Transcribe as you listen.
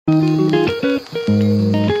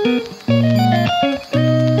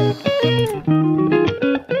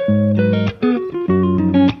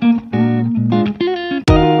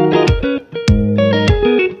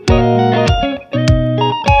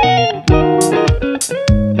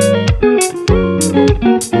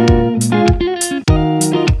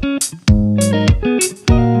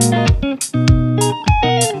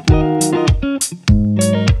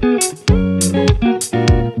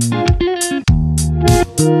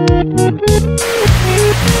Hi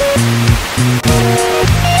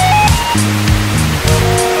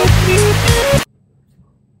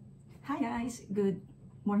guys, good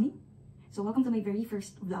morning. So welcome to my very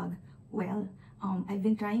first vlog. Well, I've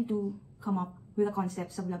been trying to come up with a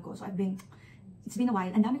concept sa vlog ko. So it's been a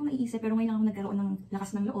while. Ang dami kong naiisip pero ngayon lang ako nagkaroon ng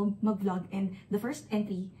lakas ng loob mag-vlog. And the first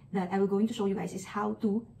entry that I will going to show you guys is how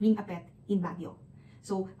to bring a pet in Baguio.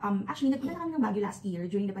 So, actually, nagpunta na kami ng Baguio last year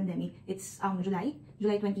during the pandemic. It's July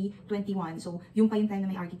 2021. So, yung pa yung time na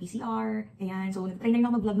may RT-PCR. Ayan. So, nag-try na rin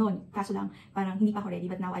ako mag-vlog noon. Kaso lang, parang hindi pa ako ready.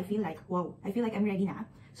 But now, I feel like, wow, I feel like I'm ready na.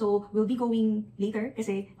 So, we'll be going later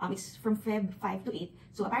kasi it's from Feb 5 to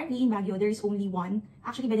 8. So, apparently in Baguio, there is only one,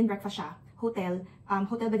 actually bed and breakfast siya, hotel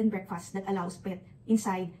bed and breakfast that allows pet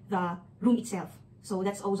inside the room itself. So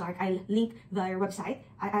that's Ozark. I'll link their website.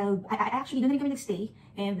 I actually doon na rin kami nagstay,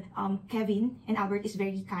 and Kevin and Albert is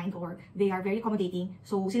very kind, or they are very accommodating.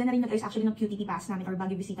 So sila na rin nag-ayos actually ng QTP pass namin, or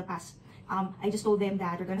Baguio Visita Pass. I just told them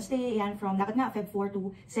that we're gonna stay from dapat nga Feb 4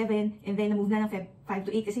 to 7, and then na-move na ng Feb 5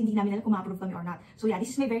 to 8 kasi hindi namin alam kung ma-approve kami or not. So yeah,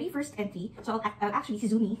 this is my very first entry. So I'll actually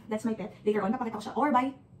si Zoomie, that's my pet. Later on papakita ko siya, or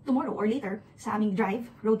by tomorrow or later sa aming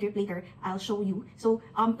road trip later, I'll show you. So,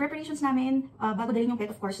 preparations namin, bago dalhin yung pet,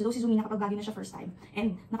 of course, so si Zoomie nakapag-Baguio na siya first time.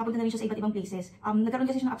 And nakapunta na rin siya sa iba't ibang places. Nagkaroon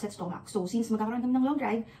kasi siya ng upset stomach. So, since magkakaroon kami ng long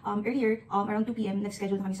drive, earlier, around 2 PM,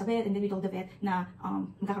 nag-schedule na kami sa vet, and then we told the vet na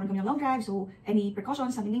magkakaroon kami ng long drive, so any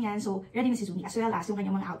precautions, something ganyan. So, ready na si Zoomie, as well as yung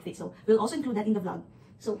kanyang mga outfits. So, we'll also include that in the vlog.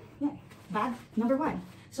 So, yeah, bag number 1.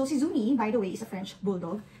 So, si Zoomie, by the way, is a French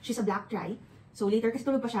bulldog. She's a black tri. So, later kasi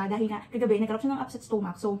tulog pa siya dahil nga kagabi nagkaroon siya ng upset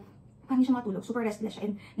stomach. So, hindi siya makatulog, super restless siya.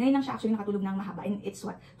 And ngayon lang siya actually nakatulog ng mahaba. And it's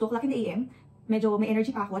what? 2 o'clock in the AM. Medyo may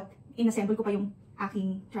energy pa ako at inassemble ko pa yung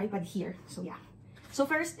aking tripod here. So, yeah. So,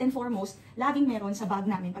 first and foremost, laging meron sa bag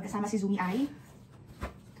namin pagkasama si Zoomie ay,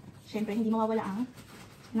 syempre, hindi mawawala ang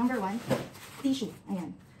number 1, tissue.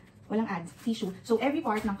 Ayan. Walang ads. Tissue. So, every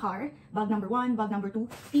part ng car, bag number 1, bag number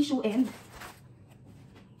 2, tissue and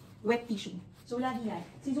wet tissue. So, lagi yan.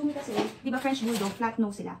 Si Zoomie kasi, di ba French bulldog, flat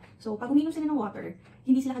nose sila. So, pag uminom sila ng water,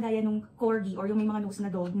 hindi sila kagaya nung corgi or yung may mga nose na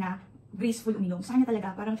dog na graceful uminom. Sa kanya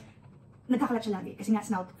talaga, parang nagkakalat siya lagi. Kasi nga,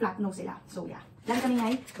 snout, flat nose sila. So, yeah. Lagi kami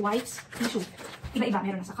ngay, wipes, tissue. Iba-iba.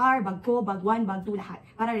 Meron na sa car, bag ko, bag 1, bag 2, lahat.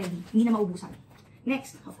 Para ready. Hindi na maubusan.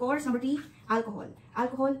 Next, of course, number 3, alcohol.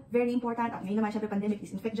 Alcohol, very important. Ngayon naman, syempre, pandemic,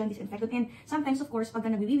 disinfectant. And sometimes, of course, pagka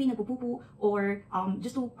nagwiwiwi, nagpupupo, or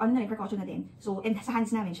just to, precaution na din. So, and sa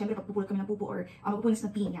hands namin, syempre, pag pupulot kami ng pupo, or magpupunas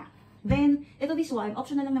ng pinya. Then, this one,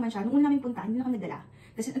 optional lang naman siya. Nung una namin punta, hindi na kami nagdala.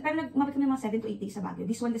 Kasi, pero umabot kami ng mga 7 to 8 days sa Baguio.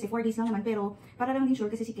 This one kasi 4 days lang naman, pero para lang din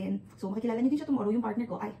sure kasi si Ken, so makikilala niyo din siya tomorrow, yung partner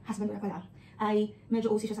ko, ay, husband ko na pala, ay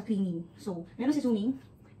medyo OC siya sa cleaning. So, meron si Zoomie,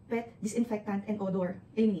 pet, disinfectant, and odor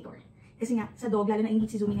eliminator. Kasi nga, sa dog, lalo na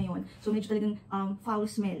ingit si Zoomie ngayon, so medyo talagang foul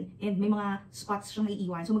smell, and may mga spots siyang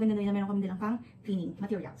naiiwan. So maganda na rin na meron kami nilang pang cleaning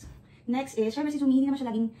materials. Next is, syempre si Zoomie, hindi naman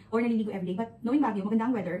siya laging or naliligo everyday, but knowing Baguio, maganda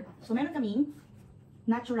ang weather. So meron kaming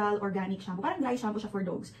natural organic shampoo. Parang dry shampoo siya for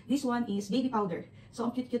dogs. This one is baby powder. So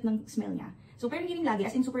ang cute-cute ng smell niya. So pero hindi rin lagi,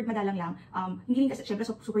 as in super madalang lang. Hindi rin kasi, syempre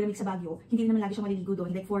super lamig sa Baguio, hindi rin naman lagi siya maliligo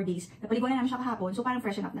doon, like 4 days. Napaliguan na namin siya kahapon, so parang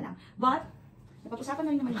freshen up na lang. But, napag-usapan na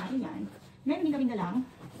rin naman natin yan. Meron din kami na lang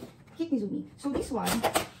kit ni Zoomie. So this one,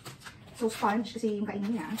 so sponge kasi yung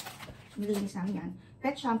kainan niya, nilinis namin yan.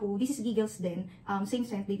 Pet shampoo, this is Giggles din, same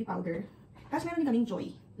scent, baby powder. Tapos meron din kaming Joy,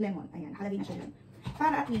 lemon, ayan, nakalagay na siya dyan.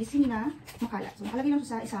 Para at least hindi na makalat. So nakalagay lang siya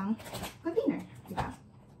sa isang container, di ba?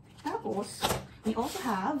 Tapos, we also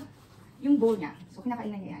have yung bowl niya. So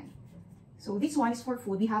kinakainan niya yan. So this one is for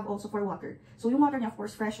food, we have also for water. So yung water niya, of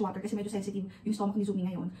course, fresh water kasi medyo sensitive yung stomach ni Zoomie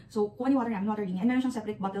ngayon. So kung ano yung water namin, water din niya. And meron siyang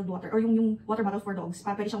separate bottled water, or yung water bottle for dogs,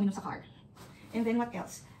 para pwede siyang uminom sa car. And then what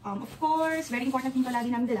else? Of course, very important thing to lagi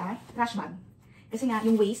namin dala, trash bag. Kasi nga,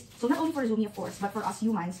 yung waste, so not only for Zoomie of course, but for us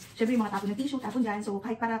humans, syempre yung mga tapon ng tissue, tapon dyan, so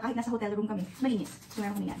kahit nasa hotel room kami, malinis. So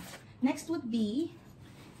meron kami yan. Next would be,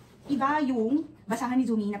 iba yung basahan ni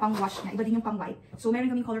Zoomie na pang wash niya, iba din yung pang white. So meron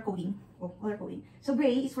kaming color coding. So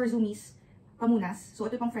gray is for Zoomie's pamunas. So,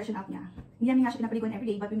 ito yung pang freshen up niya. Hindi namin nga siya pinapaliguan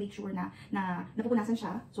everyday, but we make sure na napupunasan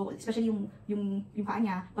siya. So, especially yung paa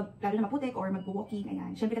niya, pag lalo na maputik or magpo-walking,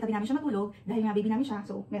 ayan. Siyempre, katabi namin siya matulog, dahil nga baby namin siya,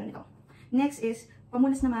 so, meron ito. Next is,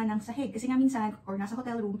 pamunas naman ng sahig. Kasi nga minsan, or nasa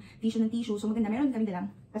hotel room, tissue ng tissue, so maganda, meron kami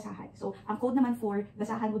dalang basahan. So, ang code naman for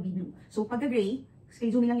basahan would be blue. So, pagka gray,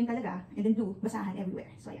 kay Zoomie lang yun talaga, and then blue, basahan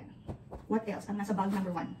everywhere. So, ayan. What else? Ang nasa bag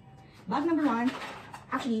number 1. Bag number 1,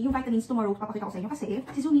 Actually, yung vitamins tomorrow, papakita ko sa inyo kasi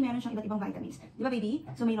si Zoomie meron siyang iba't ibang vitamins. Di ba, baby?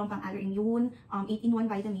 So, mayroon pang Aller-Immune, 8-in-1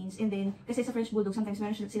 vitamins, and then, kasi sa French Bulldog, sometimes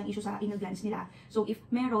meron silang issue sa anal glands nila. So, if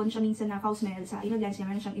meron siya minsan na foul smell sa anal glands niya,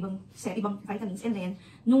 meron siyang ibang vitamins. And then,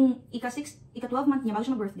 nung ika-12 month niya, bago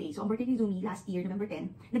siya mag-birthday, so, ang birthday ni Zoomie, last year, November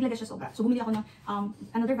 10, naglaga siya sobra. So, bumili ako ng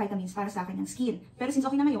another vitamins para sa kanyang skin. Pero since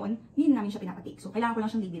okay na ngayon, hindi namin siya pinapatake. So, kailangan ko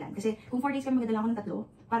lang siyang bibilan. Kasi, kung 4 days kami magdadala ako ng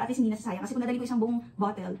 3, para at least hindi nasasayang. Kasi kung dadali ko isang buong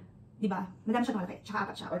bottle, di ba? Madami siya malaki. Tsaka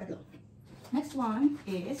 4 siya, or 3. Next one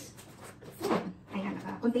is food. Ayan,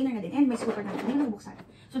 naka-container na din. And may scooper na din. Hindi na nabuksan.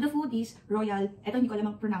 So, the food is royal. Ito, hindi ko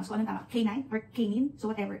alam ang-pronounce ko. Anong tama? Canine? Or canine? So,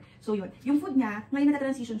 whatever. So, yun. Yung food niya, ngayon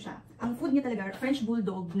na-transition siya. Ang food niya talaga, French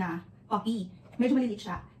Bulldog na puppy. Medyo maliliit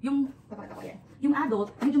siya. Yung, papakita ko yan. Yung adult,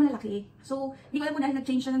 medyo malalaki. So, hindi ko alam kung dahil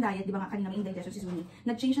nag-change siya ng diet, di ba nga kanina may indigestion si Zoomie,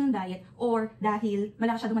 nag-change siya ng diet, or dahil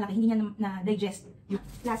malaki, hindi niya na-digest yung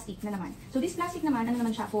plastic na naman. So, this plastic naman, ano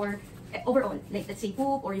naman siya for overall, like let's say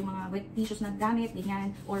poop, or yung mga wet tissues na gamit, ganyan,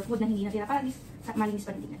 or food na hindi natira, para at least malinis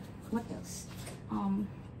pa rin din. What else?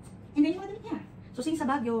 And then yung mga damit niya. So, since sa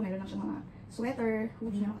Baguio, meron lang siya mga sweater,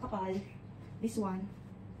 hoodie na makapal. This one,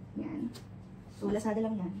 yan. So, Lazada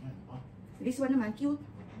lang yan. This one naman, cute.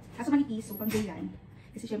 Kaso manipis, so pang yan.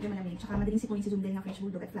 Kasi syempre malamig. Tsaka madaling sipunin si Zoom dahil ng French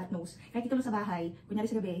Bulldog at flat nose. Kahit ito lang sa bahay,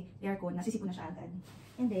 kunyari sa gabi, aircon, nasisipon na siya agad.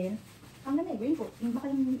 And then, ang lamig, raincoat. Yung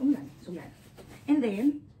baka yung umulan. So yan. And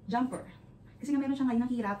then, jumper. Kasi nga meron siya ngayon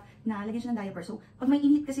ng hirap na lagyan siya ng diaper. So, pag may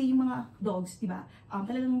init kasi yung mga dogs, diba,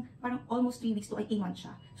 talagang parang almost 3 weeks to 8 months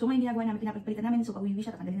siya. So, ngayon ginagawa namin, pinapagpalitan namin. So, pag uwi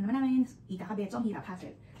siya, tatanggalin naman namin, ikakabit. So, ang hirap,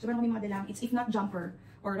 hassle. So, meron kami mga dalang, it's if not jumper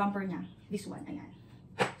or romper niya, this one, ayan.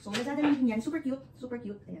 So, Lazada lang din yan. Super cute. Super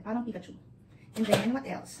cute. Ayan, parang Pikachu. And then, what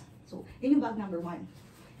else? So, yan yung bag number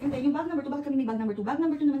 1. And then, yung bag number 2, bakit kami may bag number 2? Bag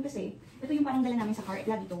number 2 naman kasi, ito yung parang dala namin sa car.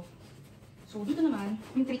 Lagi ito. So, dito naman,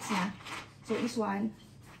 yung tricks niya. So, this one,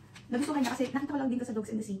 nagustuhan niya kasi nakita ko lang din ko sa Dogs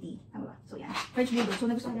in the City. Tama ba? So, yan. French Bulldog. So,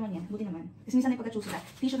 nagustuhan naman yan. Buti naman. Kasi minsan may pagka-choose sila.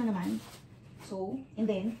 T-shirt na naman. So, and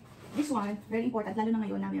then, this one, very important. Lalo na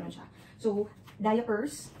ngayon na meron siya. So,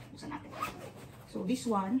 diapers. Buksan natin. So, this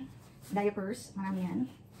one, diapers. Marami yan.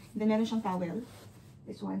 And then, meron siyang towel.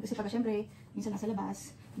 This one. Kasi pagka syempre, minsan nasa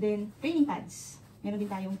labas. Then, training pads. Meron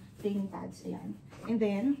din tayong training pads. Ayan. And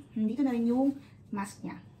then, dito na rin yung mask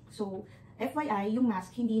niya. So, FYI, yung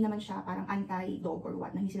mask, hindi naman siya parang anti-dog or what,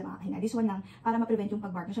 na hindi sila makakahinga. This one lang, para ma-prevent yung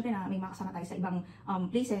pag-bark. Siyempre na may makasama tayo sa ibang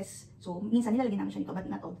places. So, minsan nilalagyan namin siya nito, but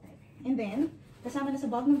not all the time. And then, kasama na sa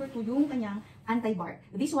bag number 2, yung kanyang anti-bark.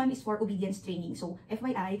 This one is for obedience training. So,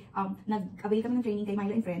 FYI, nag-avail kami ng training kay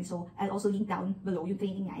Milo and Friends. So, I'll also link down below yung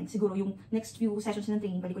training niya. And siguro yung next few sessions ng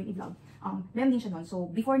training, balik ko yung i-vlog. Meron din siya nun. So,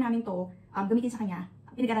 before namin to gamitin sa kanya,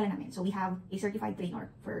 pinag-aralan namin. So, we have a certified trainer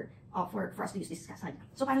for us to use this sa kanya.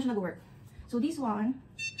 So, paano siya nag-work? So, this one,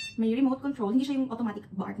 may remote control. Hindi siya yung automatic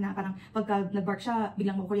bark na parang pagka nag-bark siya,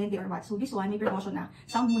 biglang makukuryente or what. So, this one, may precaution na.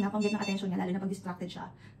 Sound muna, pang-get ng attention niya, lalo na pag distracted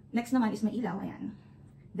siya. Next naman is may ilaw, ayan.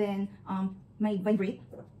 Then, may vibrate.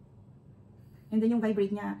 And then, yung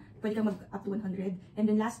vibrate niya, pwede kang mag-up to 100. And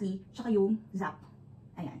then, lastly, tsaka yung zap.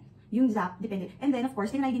 Ayan. Yung zap, depende. And then, of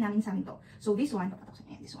course, tinry din namin sa amin to. So, this one,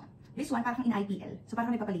 ayan, this one. This one, parang in IPL. So,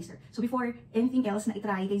 parang may papalaser. So, before anything else na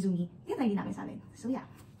itry kay Zoomie, tinry din namin sa amin. So, yeah.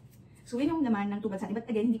 So, yun yung naman ng tubad sa atin. But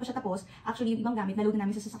again, hindi pa siya tapos. Actually, yung ibang gamit, naload na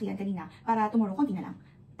namin sa sasakyan kanina para tomorrow, konti na lang.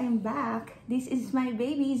 I'm back. This is my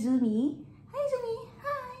baby, Zoomie. Hi, Zoomie.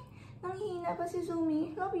 Hi. Nanghihina pa si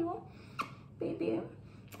Zoomie. Love you. Baby.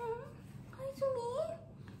 Hi, Zoomie.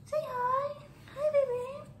 Say hi. Hi, baby.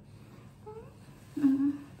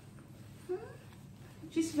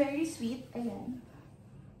 She's very sweet. Ayan.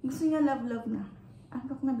 Gusto niya love-love na.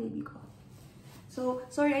 Antok na baby ko. So,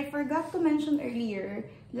 sorry, I forgot to mention earlier,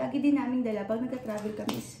 lagi din namin dala pag nagka-travel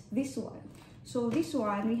kami is this one. So, this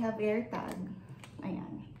one, we have air tag.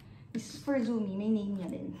 Ayan. This is for Zoomie. May name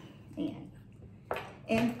niya din. Ayan.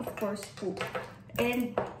 And, of course, poop.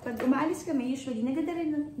 And, pag umaalis kami, usually,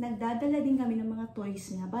 nagdadala din kami ng mga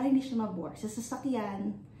toys niya para hindi siya mabore. Sa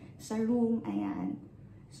sasakyan, sa room, ayan.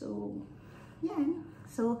 So, yan.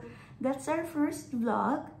 So, that's our first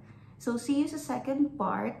vlog. So, see you sa second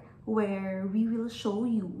part where we will show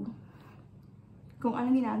you kung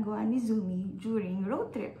anong ginagawa ni Zoomie during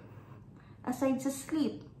road trip. Aside sa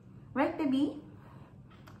sleep. Right, baby?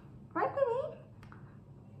 Right, baby?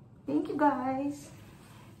 Thank you, guys.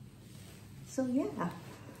 So, yeah.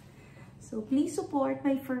 So, please support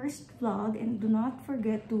my first vlog and do not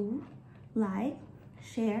forget to like,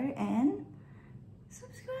 share, and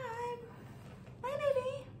subscribe. Bye,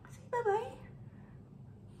 baby. Say bye-bye.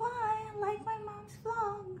 Bye. Like my mom's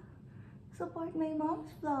vlog. Support my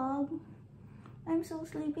mom's vlog. I'm so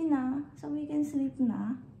sleepy na, so we can sleep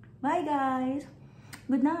na. Bye, guys.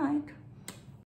 Good night.